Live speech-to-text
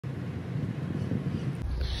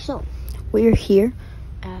So, we're here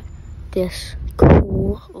at this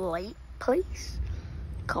cool light place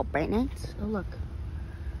called Bright Nights. Oh, look.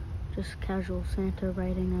 Just casual Santa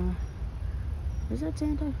riding a... Is that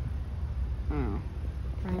Santa? Oh.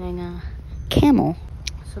 Riding a camel.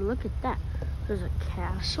 So, look at that. There's a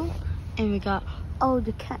castle. And we got... Oh,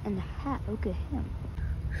 the cat in the hat. Look at him.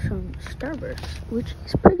 Some Starburst, which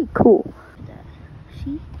is pretty cool. Look at that.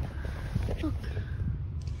 See? Look.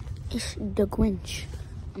 It's the Grinch.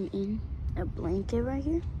 I'm in a blanket right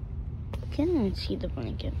here. Can't even see the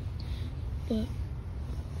blanket. But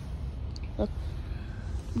look,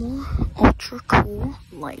 more ultra cool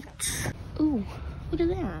lights. Ooh, look at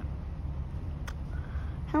that.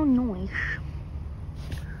 How nice.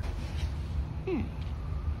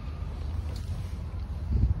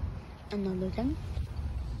 Another thing.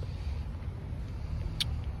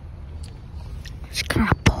 It's kind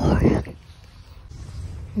of boring.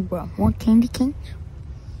 Bro, more candy canes?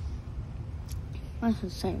 What's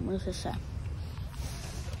it say? What does it say?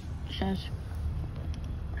 It says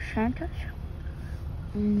Santa's?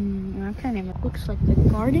 I can't even. It looks like the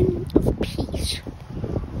Garden of Peace.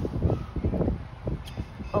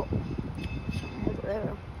 Oh, something over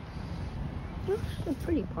there. This is a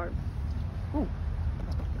pretty part. Oh,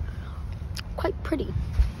 quite pretty.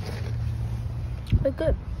 But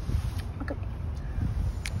good. Okay.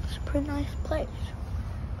 It's a pretty nice place.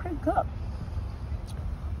 Pretty good.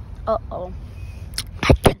 Uh-oh.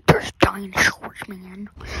 I think there's dinosaurs, man.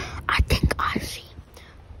 I think I see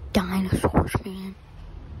dinosaurs, man.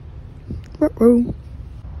 Uh-oh.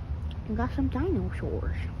 We got some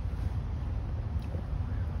dinosaurs.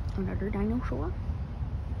 Another dinosaur.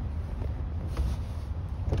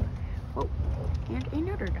 Oh, and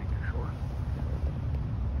another dinosaur.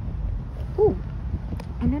 Ooh,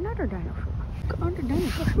 and another dinosaur. Another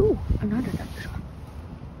dinosaur. Ooh, another dinosaur.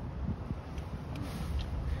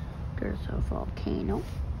 There's a volcano.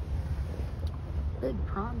 Big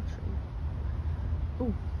palm tree.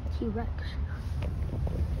 Ooh, T-Rex.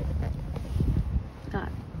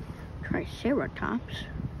 Got Triceratops.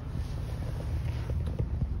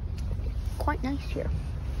 Quite nice here.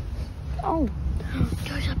 Oh,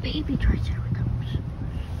 there's a baby Triceratops.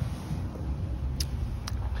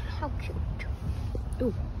 How cute.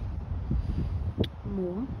 Ooh,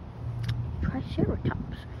 more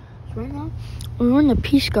Triceratops. So right now, we're in the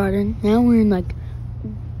Peace Garden. Now we're in like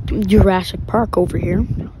Jurassic Park over here.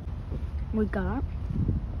 We got,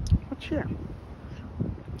 what's here?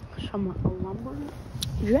 Some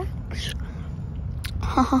lumberjacks.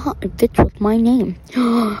 Haha, it fits with my name.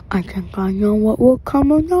 I think I know what we're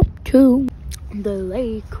coming up to. The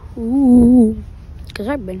lake. Ooh. Because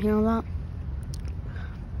I've been here a lot.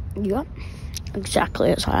 Yep.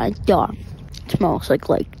 Exactly as I thought. It smells like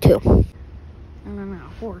lake too. And then a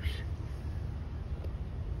horse.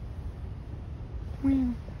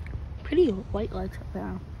 Man, pretty white lights up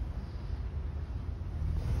there.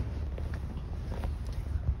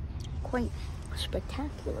 Quite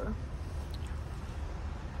spectacular.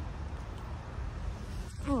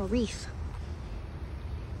 Oh, a wreath.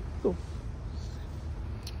 Ooh.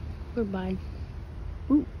 Goodbye.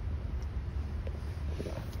 Ooh.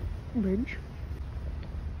 Bridge.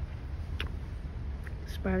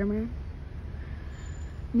 Spider-Man.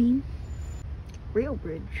 Meme. Real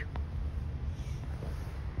bridge.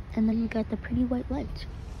 And then we got the pretty white lights.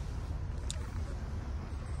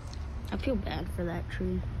 I feel bad for that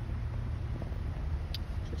tree.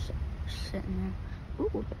 Just sitting there.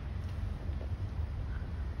 Ooh.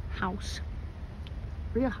 House.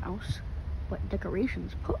 Real house. But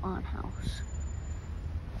decorations put on house.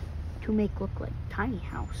 To make look like tiny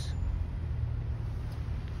house.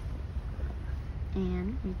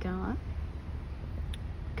 And we got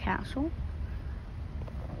castle.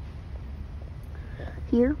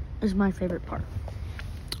 Here is my favorite part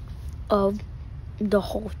of the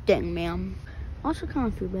whole thing, man. Also kind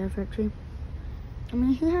of feel bad for that tree. I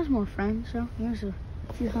mean, he has more friends, so here's a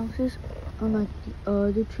few houses. Unlike the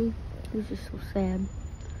other tree, it was just so sad.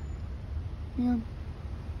 Yeah,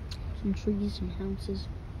 some trees and houses.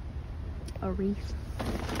 A wreath.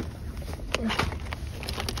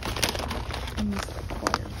 And this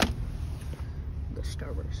fire. The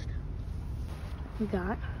Starburst. We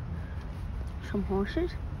got some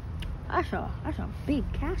horses. That's a big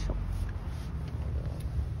castle.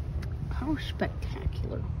 How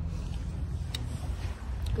spectacular.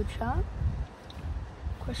 Good shot?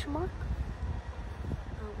 Question mark?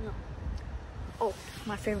 I don't know. Oh,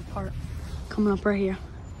 my favorite part. Coming up right here.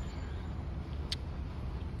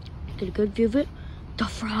 Get a good view of it. The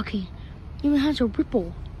froggy. Even has a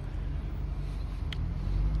ripple.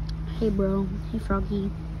 Hey bro. Hey froggy.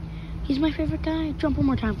 He's my favorite guy. Jump one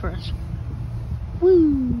more time for us.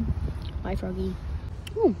 Woo! Bye, Froggy.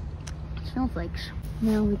 Ooh, snowflakes.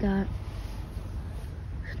 Now we got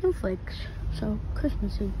snowflakes. So,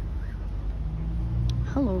 Christmassy.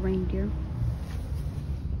 Hello, reindeer.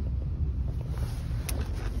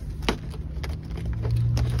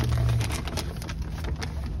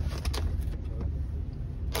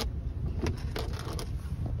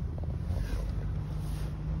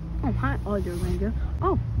 Oh, hi, other reindeer.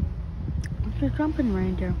 Oh, it's a jumping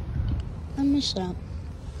reindeer. I missed that.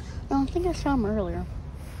 I don't think I saw him earlier.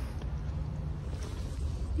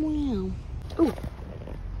 Wow. Oh,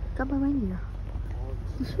 got my reindeer.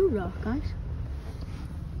 It's Rudolph, guys.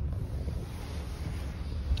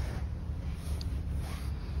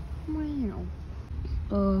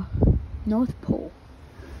 Wow. North Pole.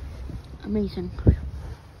 Amazing.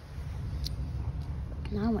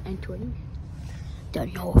 Now we're entering the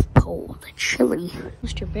North Pole, the chili.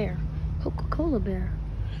 Mr. Bear, Coca-Cola Bear.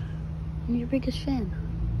 I'm your biggest fan.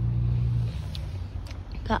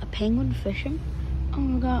 Got a penguin fishing. Oh,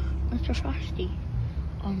 we got Mr. Frosty.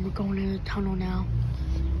 We're going in the tunnel now.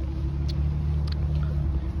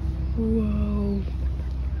 Whoa.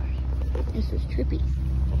 This is trippy.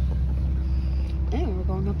 And we're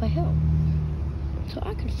going up a hill. So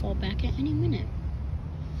I could fall back at any minute.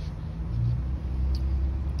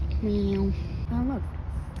 Meow. Oh, look.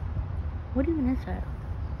 What even is that?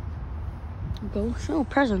 Go show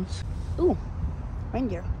presents. Ooh,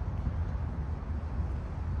 reindeer.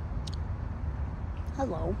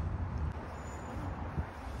 Hello.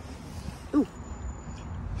 Ooh,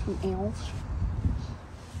 some elves.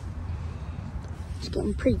 It's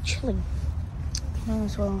getting pretty chilly. Might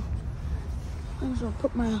as well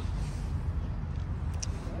put my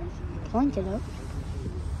blanket up.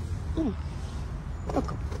 Ooh,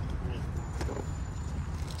 look.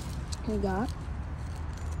 We got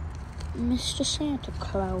Mr. Santa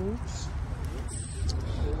Claus.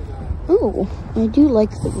 Ooh, I do like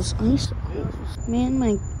those icicles. Man,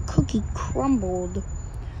 my cookie crumbled.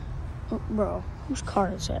 Oh, bro, whose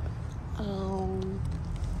car is it?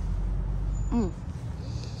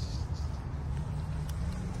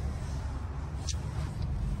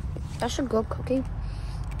 That's a good cookie.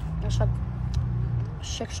 That's like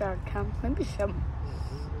 6 out of 10, maybe 7.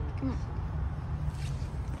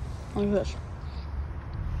 What is this?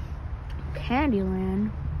 Candyland.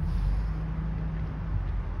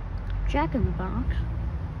 Jack in the Box.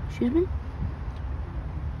 Excuse me?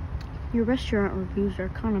 Your restaurant reviews are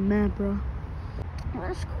kind of mad, bro. Oh,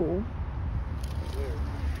 that's cool.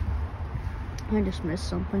 I just missed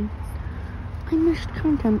something. I missed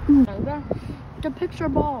content. The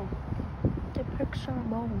Pixar ball. The Pixar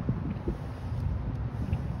ball.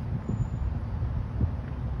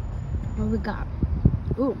 What we got?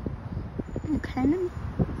 Ooh. Cannon?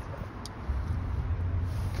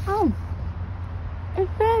 Oh.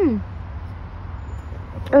 It's him.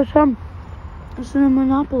 It's him. It's the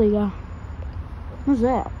Monopoly guy. Who's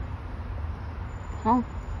that? Huh?